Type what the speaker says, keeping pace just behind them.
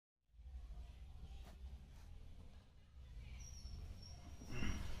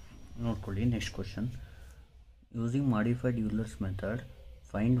ನೋಡ್ಕೊಳ್ಳಿ. Next question, using modified ಯೂಲರ್ಸ್ method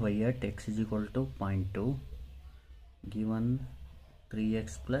find y at x is equal to 0.2 given 3x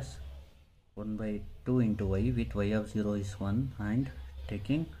plus 1 by 2 into y with y of 0 is 1 and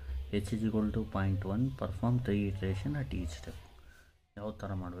taking h is equal to 0.1 perform 3 iteration at each step. ಯಾವ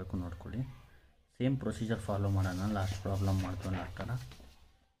ಥರ ಮಾಡಬೇಕು ನೋಡ್ಕೊಳ್ಳಿ. Same procedure follow ಮಾಡೋಣ. Last problem ಮಾಡ್ಕೊಂಡು ಆ ಥರ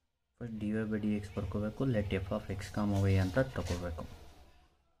first dy by dx ಬರ್ಕೋಬೇಕು. Let f of x, y ಅಂತ ತಗೋಬೇಕು.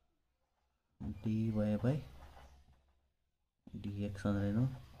 dy by dx ಅಂದ್ರೇನು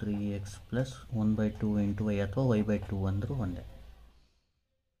 3x plus 1 by 2 into y ಅಥವಾ y by 2 ಅಂದರೂ ಒಂದೇ.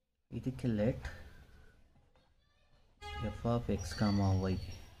 ಇದಕ್ಕೆ let f of x, y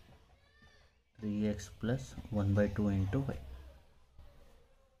 3x plus 1 by 2 into y.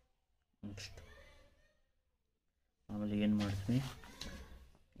 Next ಆಮೇಲೆ ಏನು ಮಾಡ್ತೀನಿ,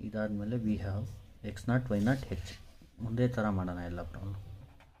 ಇದಾದಮೇಲೆ we have x0 y0 h. ಒಂದೇ ಥರ ಮಾಡೋಣ ಎಲ್ಲ ಪ್ರಾಬ್ಲಮ್.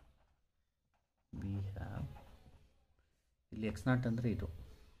 ವಿ ಹ್ಯಾವ್ ಇಲ್ಲಿ x0 ಅಂದರೆ ಇದು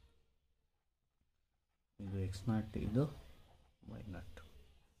x0, ಇದು y0.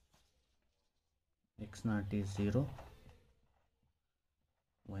 x0 is 0,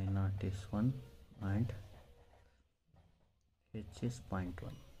 y0 is 1 and h is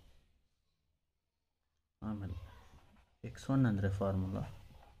 0.1. ಆಮೇಲೆ x1 ಅಂದರೆ formula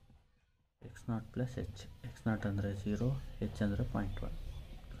x0 plus h. x0 ಅಂದರೆ 0, h ಅಂದರೆ 0.1,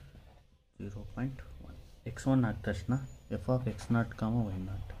 0.1. x1 ಆದ ತಕ್ಷಣ f of x0,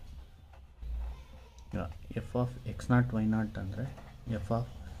 y0. f of x0 y0 ಅಂದರೆ f of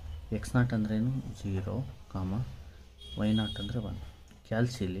x0 ಅಂದ್ರೇನು 0, y0 ಅಂದರೆ 1.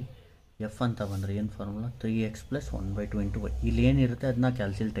 ಕ್ಯಾಲ್ಸಿಲಿ f ಅಂತ ಬಂದರೆ ಏನು formula 3x plus 1 by 2 into y. ಇಲ್ಲಿ ಏನಿರುತ್ತೆ ಅದನ್ನ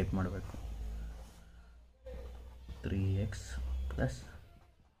ಕ್ಯಾಲ್ಸಿಲಿ ಟೈಪ್ ಮಾಡಬೇಕು. 3x plus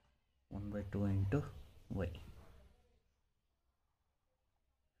 1 by 2 into y.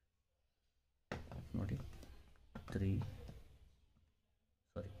 ನೋಡಿ 3x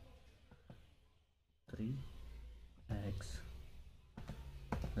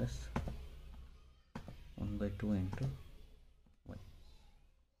plus 1 by 2 into y.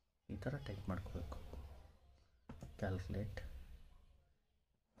 ಈ ಥರ ಟೈಪ್ ಮಾಡ್ಕೋಬೇಕು. ಕ್ಯಾಲ್ಕುಲೇಟ್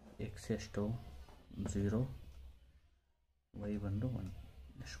x ಎಷ್ಟು 0, y ಬಂದು 1.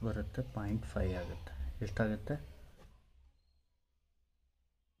 ಎಷ್ಟು ಬರುತ್ತೆ 0.5 ಆಗುತ್ತೆ. ಎಷ್ಟಾಗುತ್ತೆ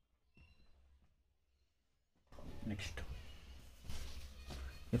next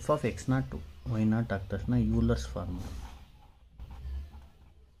f of x0 y0 ಆದ ತಕ್ಷಣ ಯೂಲರ್ಸ್ ಫಾರ್ಮುಲಾ.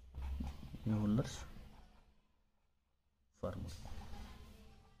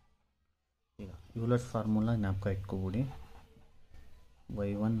 ಈಗ ಯೂಲರ್ಸ್ ಫಾರ್ಮುಲಾ ಜ್ಞಾಪಕ ಇಟ್ಕೊಬಿಡಿ.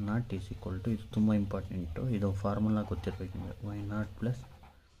 y1 not is equal to, ಇದು ತುಂಬ ಇಂಪಾರ್ಟೆಂಟು, ಇದು ಫಾರ್ಮುಲಾ ಗೊತ್ತಿರಬೇಕು ನಿಮಗೆ. y0 plus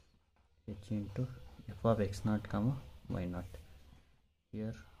h into f of x0, y0.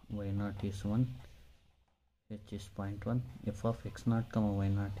 Here y0 is 1, h is 0.1, f of x0,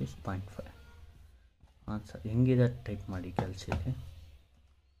 y0 is 0.5. Answer ಹೆಂಗಿದೆ ಟೈಪ್ ಮಾಡಿ ಕ್ಯಾಲ್ಸಿಲಿ.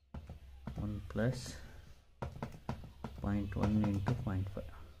 1 ಪ್ಲಸ್ 0.1 ಇಂಟು 0.5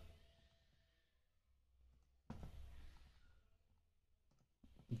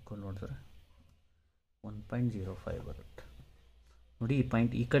 ಈಕ್ವಲ್ ನೋಡಿದ್ರೆ 1.05 ಬರುತ್ತೆ. ನೋಡಿ ಈ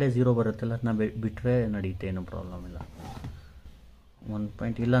ಪಾಯಿಂಟ್ ಈ ಕಡೆ 0 ಬರುತ್ತಲ್ಲ, ಅದನ್ನ ಬಿಟ್ಟರೆ ನಡೆಯುತ್ತೆ, ಏನೂ ಪ್ರಾಬ್ಲಮ್ ಇಲ್ಲ.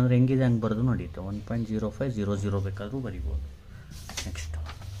 1 ಇಲ್ಲಾಂದರೆ ಹೆಂಗಿದೆ ಹಂಗೆ ಬರೋದು ನಡೆಯುತ್ತೆ. 1.0500 ಬೇಕಾದರೂ ಬರಿಬೋದು. ನೆಕ್ಸ್ಟ್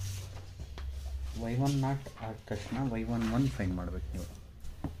y1 ನಾಟ್ ಆದ ತಕ್ಷಣ y11 ಫೈಂಡ್ ಮಾಡಬೇಕು ನೀವು.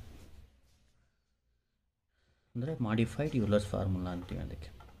 ಅಂದರೆ ಮಾಡಿಫೈಡ್ ಯೂಲರ್ಸ್ ಫಾರ್ಮುಲಾ ಅಂತೀವಿ ಅದಕ್ಕೆ.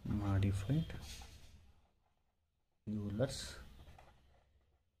 Modified ಯೂಲರ್ಸ್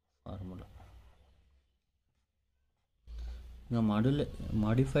formula. ಈಗ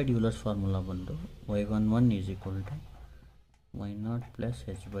ಮಾಡಿಫೈಡ್ ಯೂಲರ್ಸ್ ಫಾರ್ಮುಲಾ ಬಂದು y11 is equal to y0 plus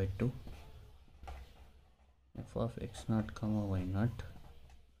h by 2 f of x0, y0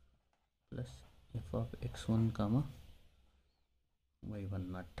 plus f of x1,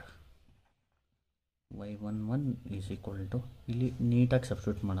 y10. y11 is equal to, ಇಲ್ಲಿ ನೀಟಾಗಿ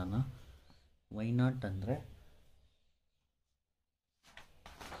ಸಬ್ಸ್ಟಿಟ್ಯೂಟ್ ಮಾಡೋಣ. y0 ಅಂದರೆ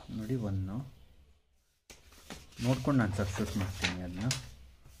ನೋಡಿ 1, ನೋಡ್ಕೊಂಡು ನಾನು ಸಬ್ಸ್ಟಿಟ್ಯೂಟ್ ಮಾಡ್ತೀನಿ ಅದನ್ನ.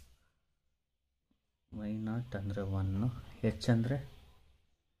 y0 ಅಂದರೆ 1, h ಅಂದರೆ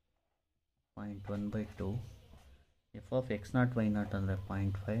 0.1 by 2, f of x0 y0 ಅಂದರೆ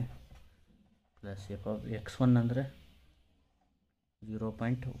 0.5 ಪ್ಲಸ್ f of x1 ಅಂದರೆ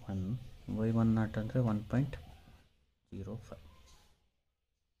 0.1, y10 ಅಂದರೆ 1.05.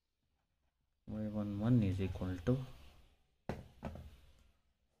 y11 is equal to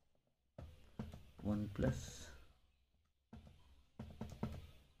 1 plus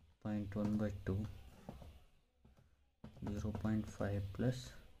 0.1 by 2, 0.5 plus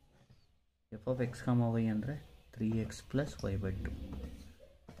F of X ಕಾಮ ವೈ ಅಂದರೆ 3x plus Y by 2,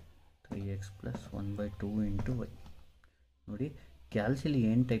 3x plus 1/2 into Y. ನೋಡಿ ಕ್ಯಾಲ್ಸಿಲಿ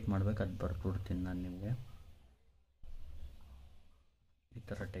ಏನು type ಮಾಡಬೇಕು ಅದು ಬರ್ಕೊಡ್ತೀನಿ ನಾನು ನಿಮಗೆ. ಈ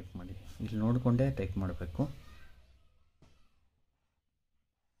ಥರ ಟೈಪ್ ಮಾಡಿ, ಇಲ್ಲಿ ನೋಡಿಕೊಂಡೇ ಟೈಪ್ ಮಾಡಬೇಕು.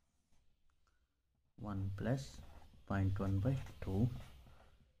 1 ಪ್ಲಸ್ 0.1/2,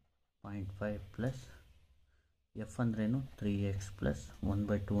 0.5 ಪ್ಲಸ್ ಎಫ್ ಅಂದ್ರೇನು 3x ಪ್ಲಸ್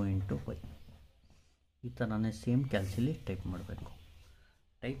 1/2 ಇಂಟು ವೈ. ಈ ಥರನೇ ಸೇಮ್ ಕ್ಯಾಲ್ಸಿಲಿ ಟೈಪ್ ಮಾಡಬೇಕು.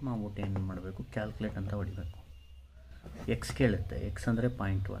 ಟೈಪ್ ಮಾಡ್ಬಿಟ್ಟು ಏನು ಮಾಡಬೇಕು, ಕ್ಯಾಲ್ಕುಲೇಟ್ ಅಂತ ಹೊಡಿಬೇಕು. ಎಕ್ಸ್ ಕೇಳುತ್ತೆ, ಎಕ್ಸ್ ಅಂದರೆ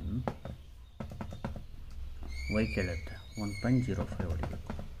 0.1, ವೈ ಕೇಳುತ್ತೆ 1.05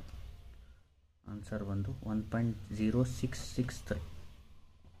 ಹೊಡಿಬೇಕು. ಆನ್ಸರ್ ಬಂದು 1.0663.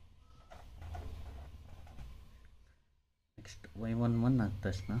 ನೆಕ್ಸ್ಟ್ y11 ಆದ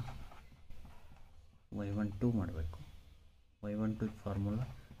ತಕ್ಷಣ y12 ಮಾಡಬೇಕು. y12 formula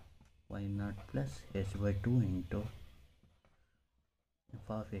y0 plus h/2 into F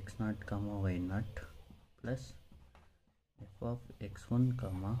of x0 ಕಾಮ y0 plus F of x1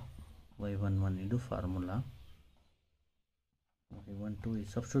 ಕಾಮ y11. ಇದು ಫಾರ್ಮುಲಾ. y12 ಈ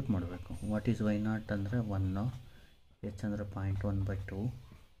ಸಬ್ಸ್ಟಿಟ್ಯೂಟ್ ಮಾಡಬೇಕು. ವಾಟ್ ಈಸ್ y0 ಅಂದರೆ 1, h ಅಂದರೆ 0.1/2,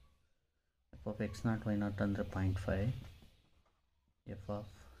 ಎಫ್ ಆಫ್ x0 y0 ಅಂದರೆ 0.5, ಎಫ್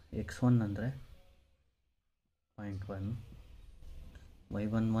ಆಫ್ x1 ಅಂದರೆ 0.1,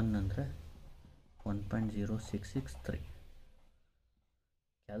 y11 ಅಂದರೆ 1.0663.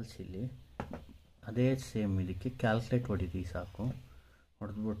 ಕ್ಯಾಲ್ಸಿಲಿ ಅದೇ ಸೇಮ್ ಇದಕ್ಕೆ ಕ್ಯಾಲ್ಕುಲೇಟ್ ಹೊಡಿತೀವಿ ಸಾಕು.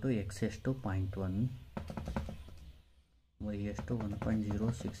 ಹೊಡೆದ್ಬಿಟ್ಟು ಎಕ್ಸ್ ಎಷ್ಟು 0.1, ವೈ ಎಷ್ಟು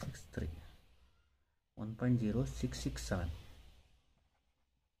 1.0663, 1.0667.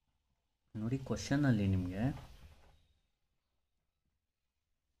 ನೋಡಿ ಕ್ವಶನಲ್ಲಿ ನಿಮಗೆ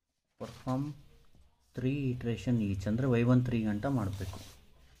ಪರ್ಫಾರ್ಮ್ 3 ಇಟ್ರೇಷನ್ ಈಚ್ ಅಂದರೆ y13 ಗಂಟ ಮಾಡಬೇಕು.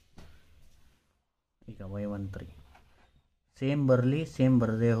 ಈಗ y13 ಸೇಮ್ ಬರಲಿ ಸೇಮ್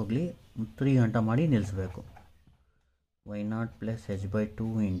ಬರದೇ ಹೋಗಲಿ 3 ಗಂಟ ಮಾಡಿ ನಿಲ್ಲಿಸಬೇಕು. y0 plus h/2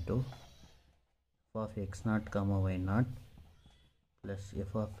 into F of x0 ಕಾಮ y0 plus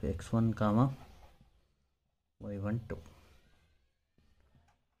F of x1 ಕಾಮ y12.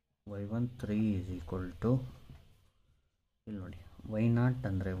 y13 is equal to, ಇಲ್ಲಿ ನೋಡಿ y0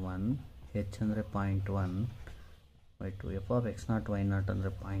 ಅಂದರೆ 1, h ಅಂದರೆ 0.1/2, ಎಫ್ ಆಫ್ x0 y0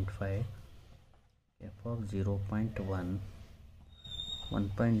 ಅಂದರೆ 0.5, F of 0.1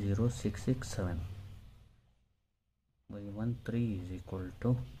 1.0667. y13 is equal to,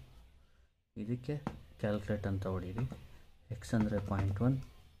 ಇದಕ್ಕೆ ಕ್ಯಾಲ್ಕುಲೇಟ್ ಅಂತ ಹೊಡೀರಿ. ಎಕ್ಸ್ ಅಂದರೆ 0.1,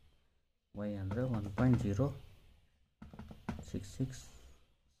 ವೈ ಅಂದರೆ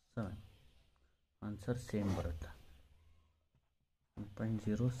 1.0667. ಆನ್ಸರ್ ಸೇಮ್ ಬರುತ್ತೆ,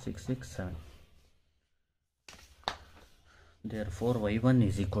 1.0667. Therefore y1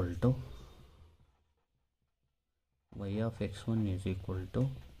 is equal to y of x1 is equal to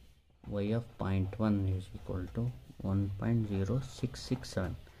y of 0.1 is equal to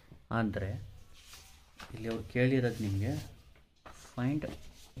 1.0667. ಆದರೆ ಇಲ್ಲಿ ಅವ್ರು ಕೇಳಿರೋದು ನಿಮಗೆ ಫೈಂಡ್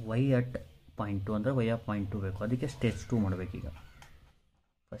y at 0.2 ಅಂದರೆ y of 0.2 ಬೇಕು. ಅದಕ್ಕೆ ಸ್ಟೇಜ್ 2 ಮಾಡಬೇಕೀಗ.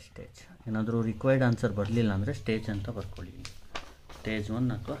 ಫಸ್ಟ್ ಸ್ಟೇಜ್ ಏನಾದರೂ ರಿಕ್ವೈರ್ಡ್ ಆನ್ಸರ್ ಬರಲಿಲ್ಲ ಅಂದರೆ ಸ್ಟೇಜ್ ಅಂತ ಬರ್ಕೊಳ್ಳಿ. ಸ್ಟೇಜ್ 1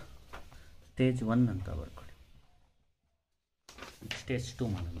 ಅಥವಾ ಸ್ಟೇಜ್ 1 ಅಂತ ಬರ್ಕೊಳ್ಳಿ. ಸ್ಟೇಜ್ 2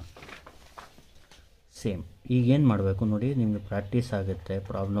 ಮಾಡೋಣ. ಸೇಮ್ ಈಗೇನು ಮಾಡಬೇಕು ನೋಡಿ, ನಿಮಗೆ ಪ್ರಾಕ್ಟೀಸ್ ಆಗುತ್ತೆ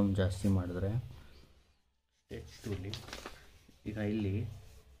ಪ್ರಾಬ್ಲಮ್ ಜಾಸ್ತಿ ಮಾಡಿದ್ರೆ. ಸ್ಟೇಜ್ 2ಲಿ ಈಗ ಇಲ್ಲಿ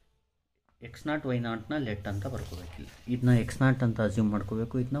x0 y0ನ ಲೆಟ್ ಅಂತ ಬರ್ಕೋಬೇಕಿಲ್ಲ. ಇದನ್ನ x0 ಅಂತ ಅಸ್ಯೂಮ್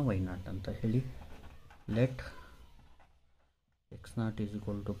ಮಾಡ್ಕೋಬೇಕು, ಇದನ್ನ y0 ಅಂತ ಹೇಳಿ. Let x0 is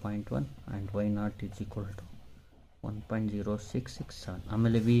equal to 0.1 and y0 is equal to 1.0667.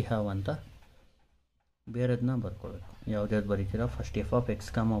 ಆಮೇಲೆ ವಿ ಹ್ಯಾವ್ ಅಂತ ಬೇರೆದನ್ನ ಬರ್ಕೊಳ್ಬೇಕು. ಯಾವ್ದು ಬರೀತೀರಾ, ಫಸ್ಟ್ ಎಫ್ ಆಫ್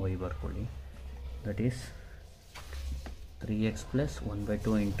ಎಕ್ಸ್ ಕಾಮ ವೈ ಬರ್ಕೊಳ್ಳಿ. That is 3x plus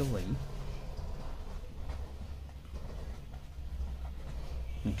 1/2 into Y.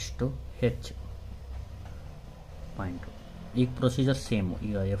 Next ಹೆಚ್ 0.2. ಈಗ ಪ್ರೊಸೀಜರ್ ಸೇಮು.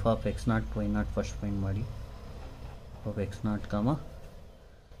 ಈಗ F of x0 y0 first find ಮಾಡಿ. F of x0 ಕಾಮ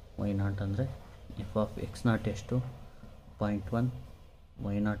y0 ಅಂದರೆ ಎಫ್ ಆಫ್ x0 ಎಷ್ಟು 0.1,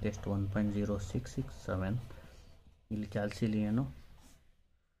 y0 ಎಷ್ಟು 1.0667. ಇಲ್ಲಿ ಕ್ಯಾಲ್ಸಿಲಿ ಏನು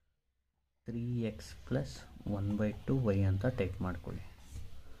 3x ಪ್ಲಸ್ 1/2 ವೈ ಅಂತ ಟೈಪ್ ಮಾಡ್ಕೊಳ್ಳಿ.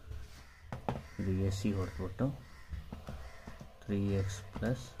 ಇದು ಎ ಸಿ ಹೊಡೆದ್ಬಿಟ್ಟು 3x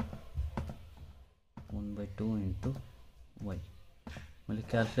ಪ್ಲಸ್ 1/2 ಇಂಟು ವೈ. ಆಮೇಲೆ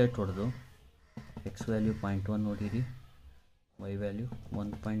ಕ್ಯಾಲ್ಕುಲೇಟ್ ಹೊಡೆದು ಎಕ್ಸ್ ವ್ಯಾಲ್ಯೂ 0.1 ಹೊಡೀರಿ, ವೈ ವ್ಯಾಲ್ಯೂ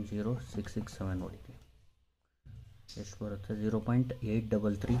 1.0667 ಹೊಡೀರಿ. ಎಷ್ಟು ಬರುತ್ತೆ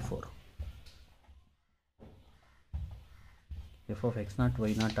 0.8334. F of X not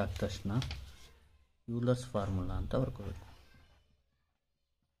why not ಆದ ತಕ್ಷಣ ಯೂಲರ್ಸ್ ಫಾರ್ಮುಲಾ ಅಂತ ಬರ್ಕೋಬೇಕು.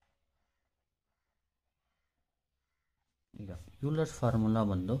 ಈಗ ಯೂಲರ್ಸ್ ಫಾರ್ಮುಲಾ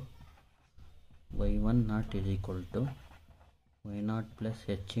ಬಂದು y1 not is equal to why not plus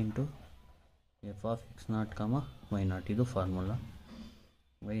H into F of X not ಕಮ ವೈ ನಾಟ್. ಇದು ಫಾರ್ಮುಲಾ.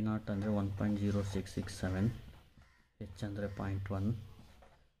 ವೈ ನಾಟ್ ಅಂದರೆ 1.0667, ಹೆಚ್ ಅಂದರೆ 0.1,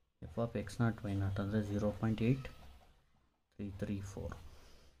 F of X not why not ಅಂದರೆ 0.8334.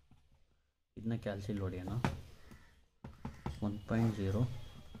 ಇದನ್ನ ಕ್ಯಾಲ್ಸಿಲ್ ಹೊಡೆಯೋಣ.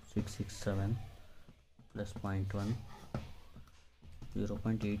 1.0667 ಪ್ಲಸ್ 0.1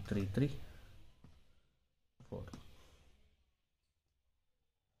 0.8334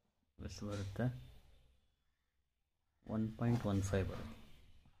 ಎಷ್ಟು ಬರುತ್ತೆ? 1.15 ಬರುತ್ತೆ.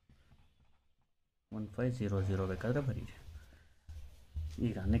 1500 ಬೇಕಾದರೆ ಬರೀರಿ.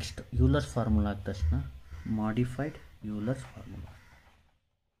 ಈಗ ನೆಕ್ಸ್ಟ್ ಯೂಲರ್ಸ್ ಫಾರ್ಮುಲಾ ಆದ ತಕ್ಷಣ ಮಾಡಿಫೈಡ್ ಯೂಲರ್ಸ್ ಫಾರ್ಮುಲಾ.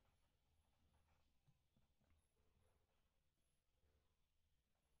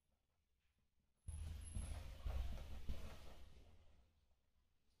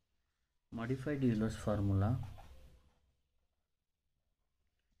 ಮಾಡಿಫೈಡ್ ಯೂಲರ್ಸ್ ಫಾರ್ಮುಲಾ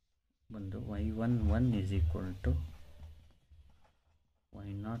ಬಂದು y11 is equal to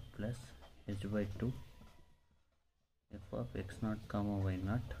y0 plus h by 2 f of x0 comma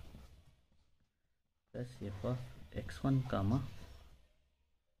y0 plus f of x1 comma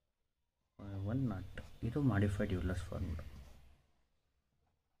y10. ಇದು modified ಯೂಲರ್ಸ್ formula.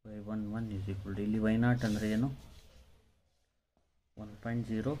 y11 is equal to ಇಲ್ಲಿ y0 ಅಂದರೆ ಏನು?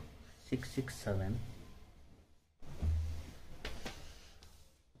 1.0667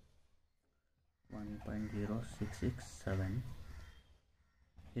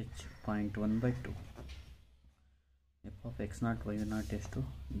 h 0.1/2 f of x0 y0 ಎಷ್ಟು?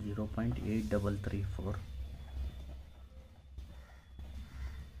 0.8334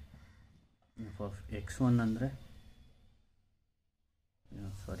 f of x1 ಅಂದರೆ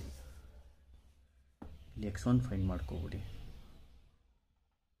ಸಾರಿ ಇಲ್ಲಿ x1 find ಮಾಡ್ಕೋಬಿಡಿ.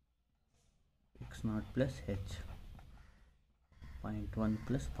 x0 plus h 0.1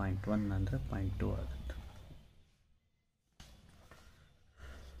 plus 0.1 ಅಂದರೆ 0.2 ಆಗುತ್ತೆ.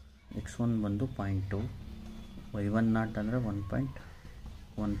 x1 ಬಂದು 0.2, y10 ಅಂದರೆ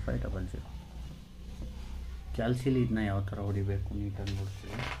 1.1500. ಕ್ಯಾಲ್ಸಿಲಿ ಇದನ್ನ ಯಾವ ಥರ ಹೊಡಿಬೇಕು ನೀಟಾಗಿ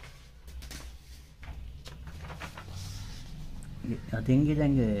ನೋಡ್ತೀವಿ. ಅದು ಹೆಂಗಿದೆ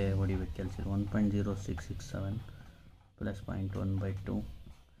ಹಂಗೆ ಹೊಡಿಬೇಕು ಕ್ಯಾಲ್ಸಿಲಿ. 1.0667 ಪ್ಲಸ್ 0.1/2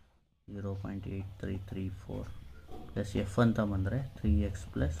 0.8334 ಪ್ಲಸ್ ಎಫ್ ಅಂತ ಬಂದರೆ 3x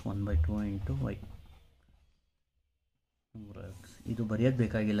ಪ್ಲಸ್ 1/2 ಇಂಟು ವೈ. ಇದು ಬರೆಯೋದು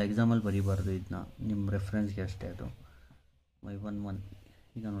ಬೇಕಾಗಿಲ್ಲ, ಎಕ್ಸಾಮಲ್ಲಿ ಬರೀಬಾರ್ದು. ಇದನ್ನ ನಿಮ್ಮ ರೆಫರೆನ್ಸ್ಗೆ ಅಷ್ಟೇ. ಅದು y11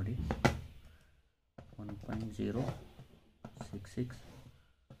 ಈಗ ನೋಡಿ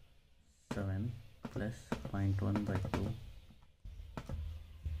 1.0667 ಪ್ಲಸ್ 0.1/2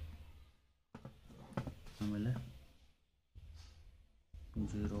 ಆಮೇಲೆ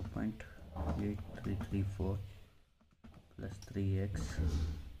 0.8334 plus 3x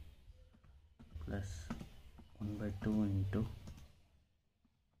plus 1/2 into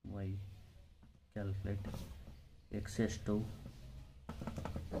y. Calculate x ಎಷ್ಟು?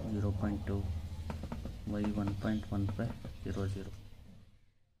 0.2, y 1.1500,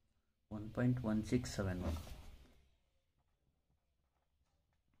 1.1671.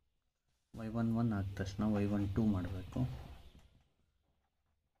 y11 ಆದ ತಕ್ಷಣ y12 ಮಾಡಬೇಕು.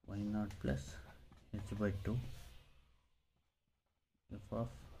 y0 plus h by 2 f of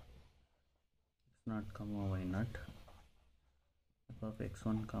x0 comma y0 f of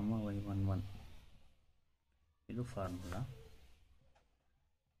x1 comma y11. ಇದು formula.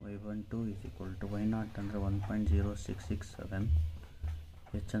 y12 is equal to y0 ಅಂದರೆ 1.0667,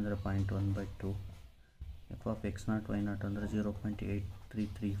 h ಅಂದರೆ 0.1/2, f of x0 y0 ಅಂದರೆ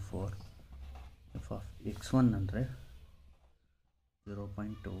 0.8334, f of x1 ಅಂದರೆ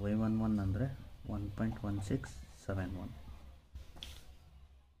 0.2, y11 ಅಂದರೆ 1.1671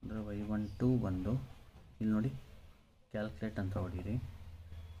 ಅಂದರೆ y12 ಬಂದು ಇಲ್ಲಿ ನೋಡಿ ಕ್ಯಾಲ್ಕುಲೇಟ್ ಅಂತ ಹೊಡೀರಿ.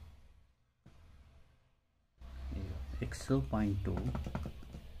 ಈಗ x 0.2,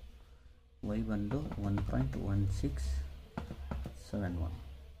 y ಬಂದು 1.1671,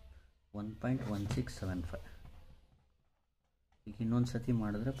 1.1675. ಈಗ ಇನ್ನೊಂದು ಸತಿ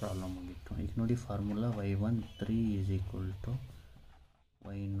ಮಾಡಿದ್ರೆ ಪ್ರಾಬ್ಲಮ್ ಆಗಿತ್ತು. ಈಗ ನೋಡಿ formula y13 is equal to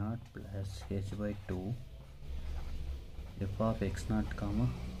y0 plus h by 2 f of x0 comma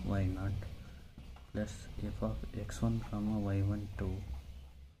y0 plus f of x1 comma y12.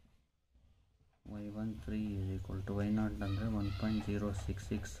 y13 is equal to y0 ಅಂದರೆ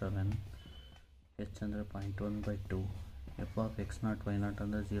 1.0667, h ಅಂದರೆ 0.1/2, F of X not why not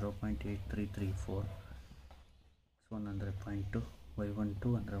ಅಂದರೆ 0.8334, x1 ಅಂದರೆ 0.2,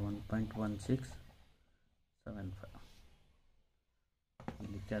 y12 ಅಂದರೆ 1.1675.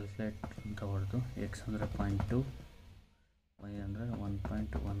 ಇಲ್ಲಿ calculate ಅಂತ ಹೊಡೆದು X ಅಂದರೆ 0.2, Y ಅಂದರೆ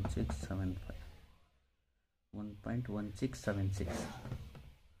 1.1676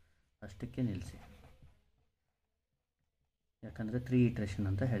 ಅಷ್ಟಕ್ಕೆ ನಿಲ್ಲಿಸಿ. ಯಾಕಂದರೆ 3 ಇಟ್ರೇಷನ್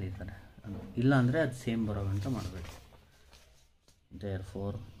ಅಂತ ಹೇಳಿದ್ದಾರೆ. ಇಲ್ಲ ಅಂದರೆ ಅದು ಸೇಮ್ ಬರೋ ಅಂತ ಮಾಡಬೇಕು.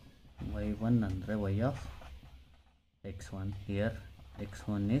 therefore y1 ಅಂದರೆ y of x1, here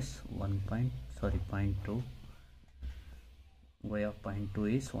x1 is 0.2, y of 0.2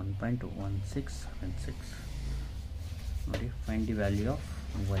 is 1.1676. ನೋಡಿ, find the value of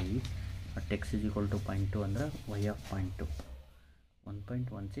y at x is equal to 0.2 ಅಂದರೆ y of 0.2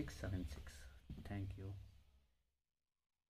 1.1676. Thank you.